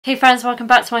Hey friends, welcome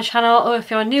back to my channel, or if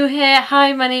you're new here,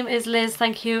 hi, my name is Liz.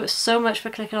 Thank you so much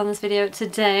for clicking on this video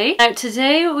today. Now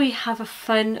today we have a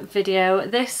fun video.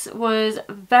 This was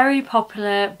very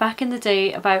popular back in the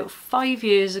day, about 5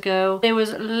 years ago. There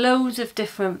was loads of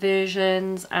different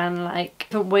versions and like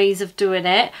different ways of doing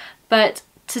it, but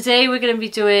today we're going to be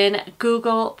doing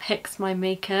Google Picks My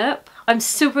Makeup. I'm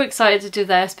super excited to do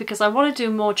this because I want to do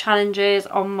more challenges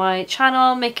on my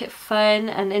channel, make it fun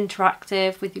and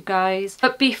interactive with you guys.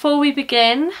 But before we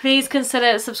begin, please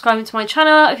consider subscribing to my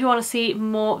channel if you want to see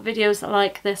more videos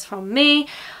like this from me.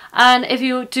 And if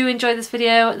you do enjoy this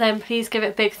video, then please give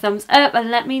it a big thumbs up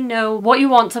and let me know what you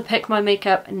want to pick my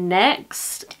makeup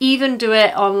next. Even do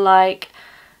it on like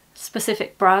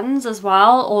specific brands as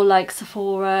well, or like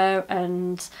Sephora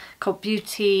and Cult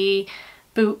Beauty,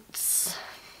 Boots.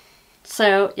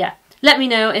 So yeah, let me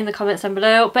know in the comments down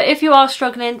below. But if you are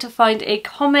struggling to find a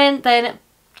comment, then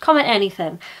comment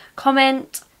anything.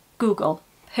 Comment Google.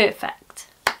 Perfect.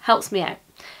 Helps me out.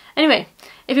 Anyway,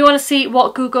 if you want to see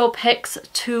what Google picks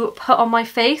to put on my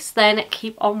face, then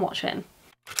keep on watching.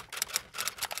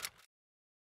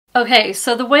 Okay,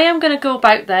 so the way I'm going to go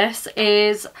about this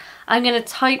is I'm going to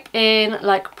type in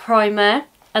like primer,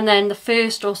 and then the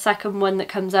first or second one that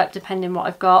comes up, depending what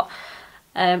I've got,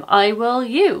 I will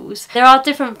use. There are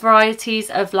different varieties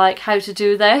of like how to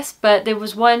do this, but there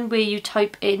was one where you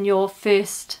type in your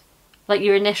first, like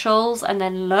your initials and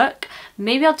then look.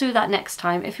 Maybe I'll do that next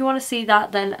time. If you want to see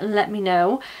that, then let me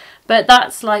know. But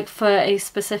that's like for a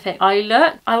specific eye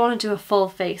look. I want to do a full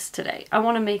face today. I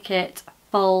want to make it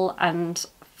full and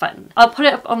fun. I'll put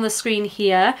it up on the screen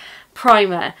here.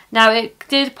 Primer. Now it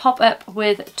did pop up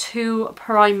with two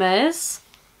primers.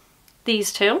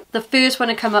 These two. The first one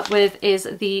I come up with is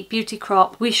the Beauty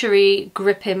Crop Wishery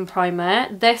Gripping Primer.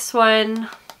 This one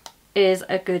is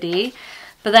a goodie.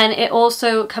 But then it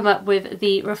also come up with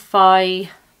the Refy,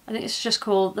 I think it's just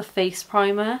called the Face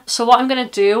Primer. So what I'm going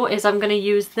to do is I'm going to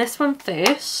use this one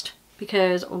first,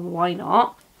 because why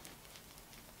not?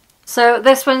 So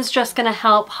this one's just going to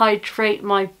help hydrate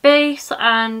my base,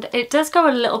 and it does go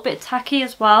a little bit tacky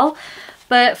as well.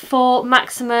 But for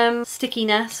maximum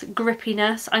stickiness,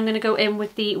 grippiness, I'm going to go in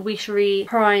with the Wishery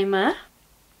Primer.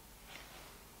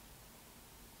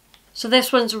 So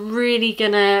this one's really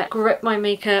going to grip my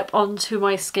makeup onto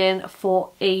my skin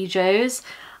for ages.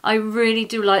 I really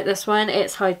do like this one.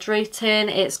 It's hydrating,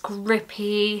 it's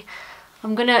grippy.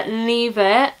 I'm going to leave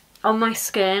it on my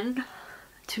skin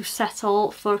to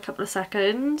settle for a couple of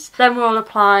seconds. Then we'll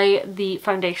apply the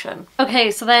foundation.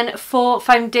 Okay, so then for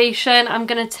foundation, I'm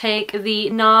going to take the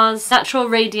NARS Natural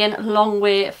Radiant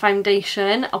Longwear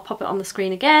Foundation. I'll pop it on the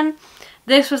screen again.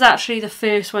 This was actually the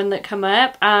first one that came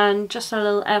up, and just a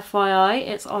little FYI,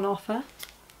 it's on offer.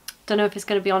 Don't know if it's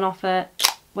going to be on offer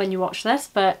when you watch this,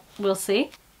 but we'll see.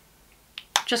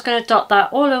 Just going to dot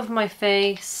that all over my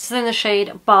face. It's in the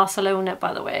shade Barcelona,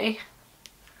 by the way.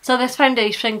 So this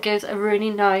foundation gives a really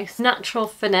nice natural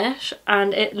finish,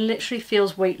 and it literally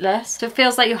feels weightless. So it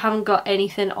feels like you haven't got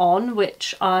anything on,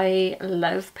 which I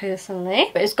love personally.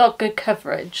 But it's got good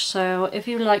coverage, so if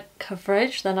you like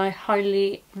coverage, then I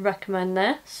highly recommend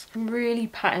this. I'm really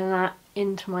patting that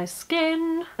into my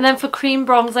skin. And then for cream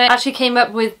bronzer, I actually came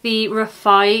up with the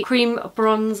Refy Cream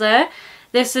Bronzer.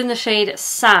 This is in the shade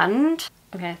Sand.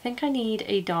 Okay, I think I need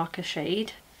a darker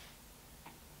shade.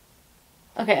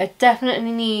 Okay, I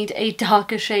definitely need a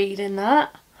darker shade in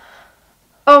that.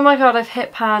 Oh my god, I've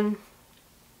hit pan.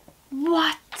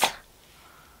 What?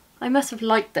 I must have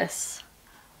liked this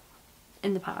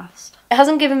in the past. It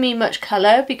hasn't given me much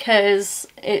colour because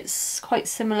it's quite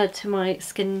similar to my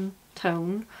skin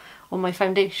tone on my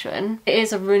foundation. It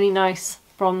is a really nice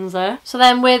bronzer. So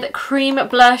then with cream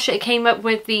blush, it came up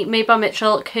with the Made by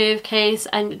Mitchell Curve Case,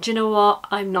 and do you know what?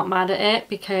 I'm not mad at it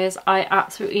because I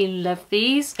absolutely love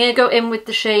these. I'm going to go in with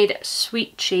the shade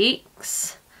Sweet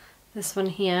Cheeks. This one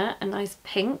here, a nice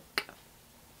pink.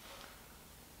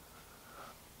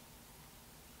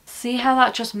 See how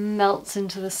that just melts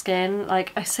into the skin?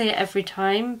 Like, I say it every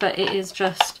time, but it is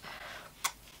just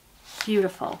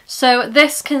beautiful. So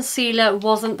this concealer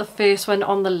wasn't the first one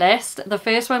on the list. The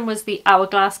first one was the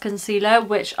Hourglass concealer,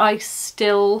 which I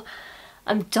still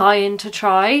am dying to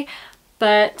try,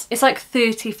 but it's like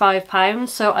 £35,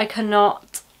 so I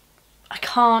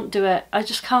can't do it. I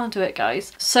just can't do it,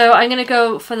 guys. So I'm gonna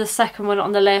go for the second one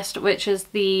on the list, which is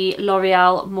the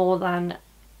L'Oreal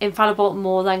Infallible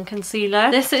More Than concealer.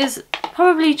 This is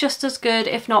probably just as good,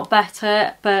 if not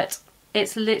better, but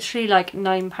it's literally like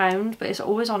 £9, but it's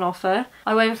always on offer.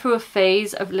 I went through a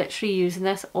phase of literally using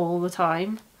this all the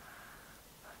time.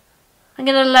 I'm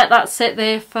going to let that sit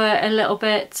there for a little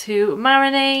bit to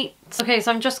marinate, Okay,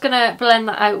 so I'm just going to blend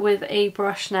that out with a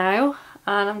brush now.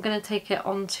 And I'm going to take it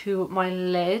onto my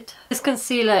lid. This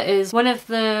concealer is one of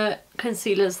the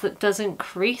concealers that doesn't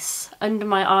crease under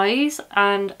my eyes.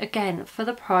 And again, for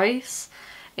the price,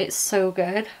 it's so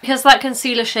good. Because that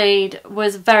concealer shade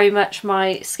was very much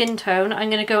my skin tone,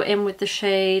 I'm going to go in with the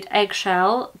shade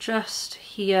Eggshell just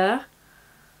here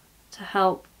to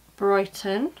help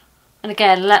brighten. And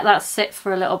again, let that sit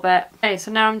for a little bit. Okay,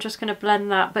 so now I'm just going to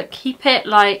blend that, but keep it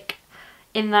like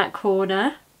in that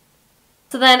corner.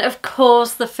 So then, of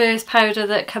course, the first powder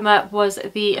that came up was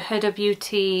the Huda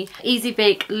Beauty Easy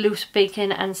Bake Loose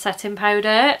Baking and Setting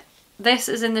Powder. This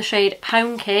is in the shade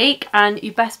Pound Cake, and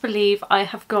you best believe I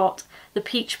have got the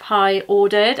Peach Pie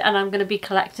ordered and I'm going to be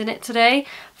collecting it today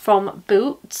from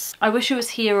Boots. I wish it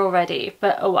was here already,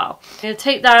 but oh well. I'm going to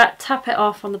take that, tap it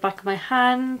off on the back of my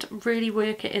hand, really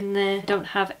work it in there. Don't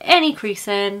have any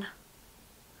creasing.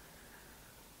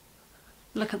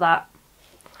 Look at that.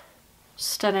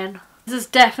 Stunning. This is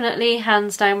definitely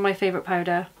hands down my favourite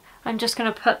powder. I'm just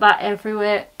going to put that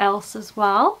everywhere else as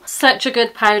well. Such a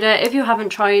good powder. If you haven't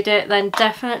tried it, then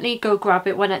definitely go grab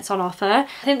it when it's on offer.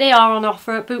 I think they are on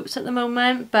offer at Boots at the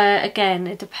moment, but again,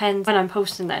 it depends when I'm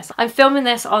posting this. I'm filming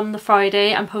this on the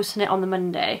Friday, I'm posting it on the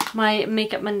Monday. My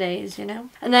Makeup Mondays, you know.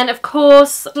 And then of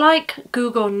course, like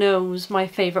Google knows my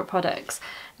favourite products,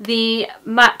 the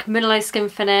MAC Mineralized Skin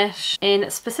Finish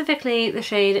in specifically the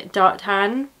shade Dark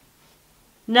Tan.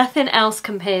 Nothing else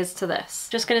compares to this.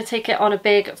 Just going to take it on a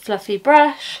big fluffy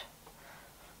brush.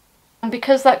 And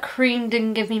because that cream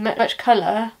didn't give me much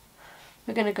colour,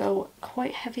 we're going to go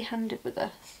quite heavy-handed with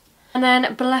this. And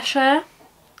then blusher.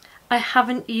 I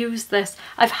haven't used this.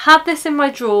 I've had this in my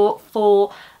drawer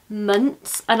for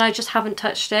months and I just haven't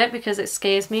touched it because it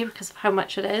scares me because of how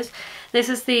much it is. This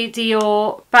is the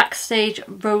Dior Backstage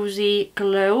Rosy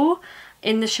Glow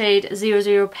in the shade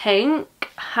 00 Pink.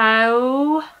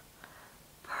 How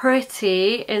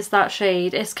pretty is that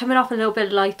shade? It's coming off a little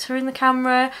bit lighter in the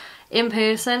camera. In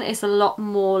person it's a lot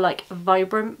more like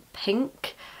vibrant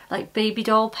pink, like baby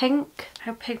doll pink.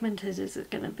 How pigmented is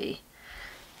it gonna be?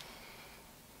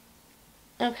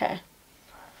 Okay,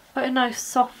 quite a nice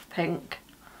soft pink,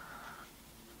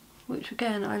 which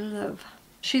again I love.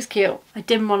 She's cute. I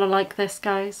didn't want to like this,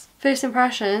 guys. First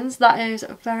impressions, that is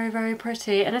very, very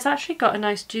pretty, and it's actually got a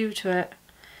nice dew to it.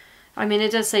 I mean,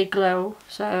 it does say glow,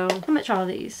 so how much are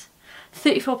these?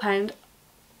 £34.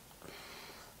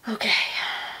 Okay.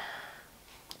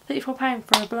 £34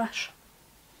 for a blush.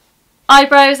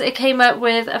 Eyebrows, it came up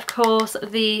with, of course,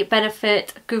 the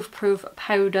Benefit Goof Proof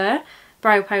powder,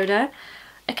 brow powder.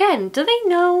 Again, do they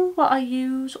know what I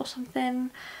use or something?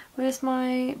 Where's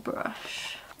my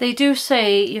brush? They do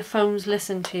say your phones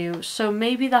listen to you, so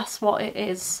maybe that's what it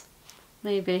is.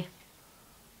 Maybe.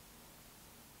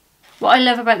 What I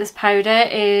love about this powder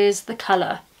is the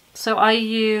colour. So I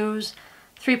use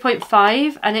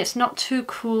 3.5 and it's not too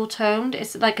cool toned,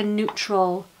 it's like a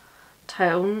neutral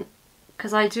tone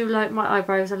because I do like my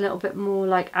eyebrows a little bit more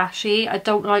like ashy. I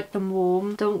don't like them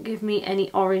warm. Don't give me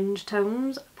any orange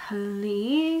tones,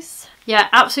 please. Yeah,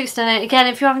 absolutely stunning. Again,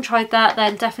 if you haven't tried that,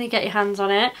 then definitely get your hands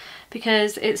on it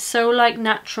because it's so like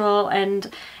natural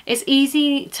and it's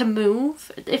easy to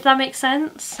move, if that makes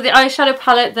sense. So the eyeshadow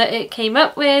palette that it came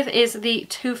up with is the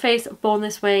Too Faced Born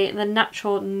This Way, the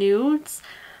Natural Nudes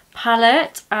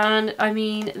palette, and I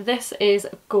mean this is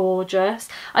gorgeous.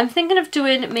 I'm thinking of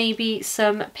doing maybe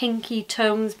some pinky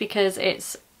tones because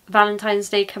it's Valentine's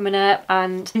Day coming up,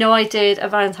 and I know I did a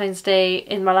Valentine's Day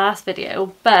in my last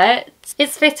video, but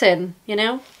it's fitting, you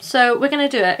know? So we're going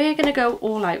to do it. We're going to go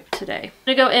all out today.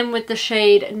 I'm going to go in with the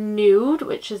shade Nude,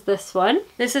 which is this one.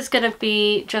 This is going to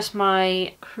be just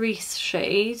my crease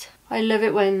shade. I love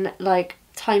it when like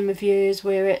time of years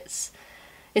where it's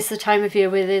the time of year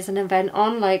where there's an event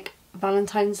on, like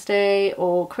Valentine's Day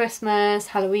or Christmas,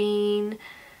 Halloween,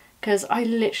 because I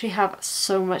literally have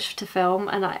so much to film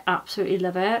and I absolutely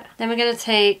love it. Then we're going to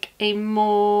take a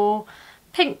more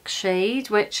pink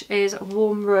shade, which is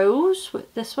Warm Rose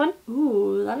with this one.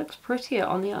 Ooh, that looks prettier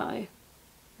on the eye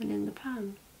than in the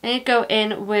pan. And you go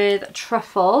in with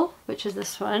Truffle, which is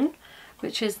this one,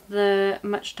 which is the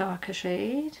much darker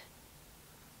shade.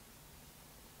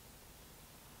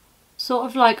 Sort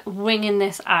of like winging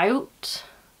this out.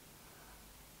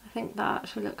 I think that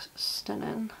actually looks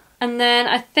stunning. And then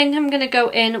I think I'm going to go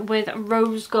in with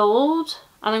Rose Gold,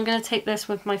 and I'm going to take this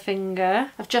with my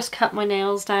finger. I've just cut my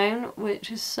nails down,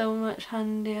 which is so much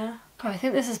handier. God, I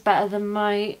think this is better than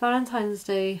my Valentine's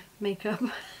Day makeup.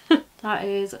 That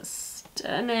is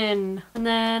stunning. And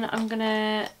then I'm going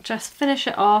to just finish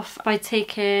it off by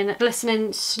taking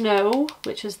Glistening Snow,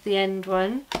 which is the end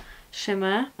one,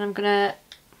 shimmer. And I'm going to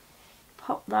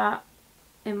pop that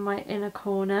in my inner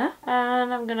corner,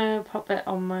 and I'm gonna pop it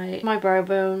on my brow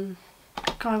bone.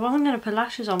 God, I wasn't gonna put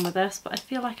lashes on with this, but I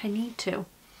feel like I need to.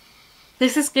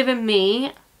 This is giving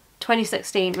me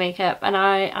 2016 makeup and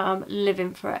I am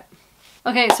living for it.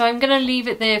 Okay, so I'm gonna leave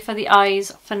it there for the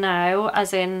eyes for now,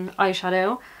 as in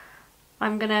eyeshadow.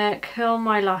 I'm gonna curl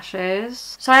my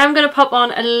lashes. So I am gonna pop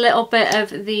on a little bit of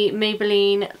the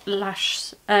Maybelline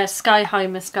Lash Sky High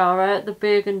Mascara, the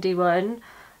burgundy one,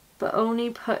 but only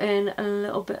put in a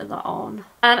little bit of that on.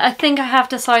 And I think I have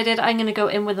decided I'm gonna go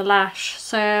in with a lash.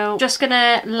 So just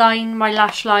gonna line my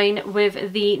lash line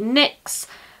with the NYX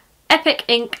Epic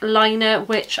Ink liner,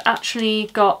 which actually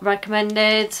got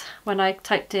recommended when I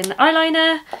typed in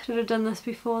eyeliner. Should have done this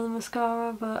before the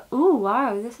mascara, but ooh,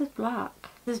 wow, this is black.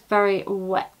 This is very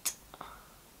wet.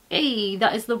 Hey,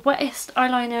 that is the wettest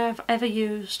eyeliner I've ever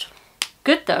used.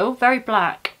 Good though, very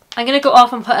black. I'm gonna go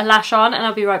off and put a lash on and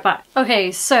I'll be right back. Okay,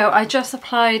 so I just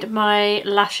applied my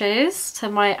lashes to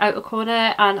my outer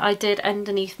corner and I did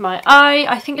underneath my eye.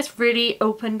 I think it's really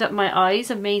opened up my eyes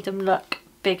and made them look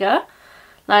bigger.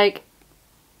 Like,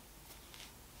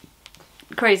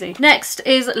 crazy. Next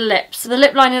is lips. The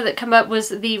lip liner that came up was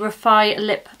the Refi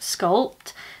Lip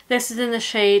Sculpt. This is in the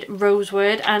shade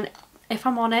Rosewood, and if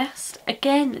I'm honest,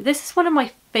 again, this is one of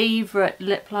my favourite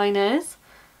lip liners.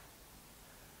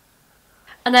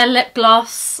 And then lip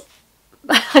gloss.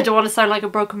 I don't want to sound like a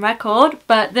broken record,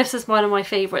 but this is one of my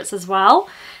favourites as well.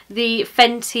 The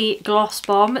Fenty Gloss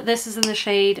Bomb. This is in the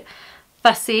shade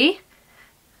Fussy.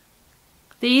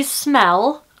 These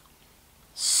smell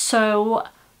so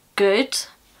good.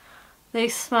 They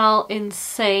smell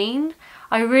insane.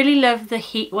 I really love the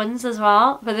heat ones as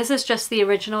well, but this is just the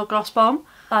original Gloss Bomb.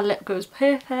 That lip goes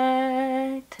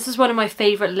perfect. This is one of my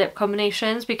favourite lip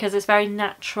combinations because it's very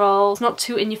natural. It's not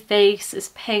too in your face.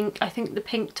 It's pink. I think the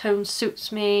pink tone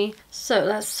suits me. So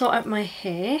let's sort out my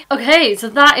hair. Okay, so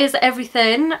that is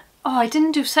everything. Oh, I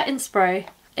didn't do setting spray.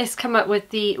 It's come up with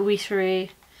the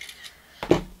Weethery.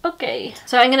 Okay,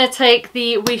 so I'm going to take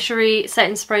the Weethery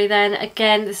setting spray then.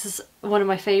 Again, this is one of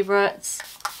my favourites.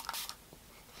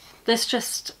 This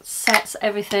just sets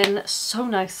everything so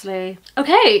nicely.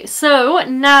 Okay, so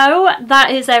now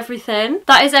that is everything.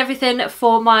 That is everything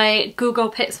for my Google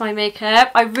Picks My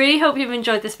Makeup. I really hope you've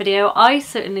enjoyed this video. I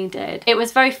certainly did. It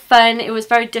was very fun. It was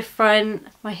very different.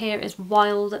 My hair is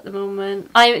wild at the moment.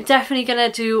 I'm definitely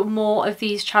going to do more of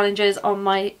these challenges on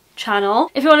my channel.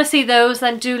 If you want to see those,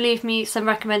 then do leave me some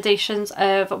recommendations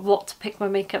of what to pick my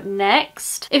makeup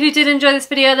next. If you did enjoy this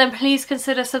video, then please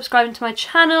consider subscribing to my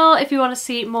channel if you want to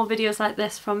see more videos like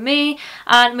this from me,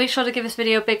 and make sure to give this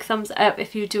video a big thumbs up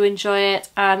if you do enjoy it,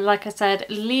 and like I said,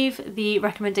 leave the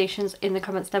recommendations in the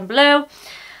comments down below.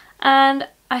 And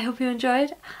I hope you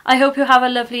enjoyed. I hope you have a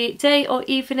lovely day or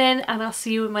evening, and I'll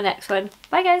see you in my next one.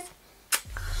 Bye guys!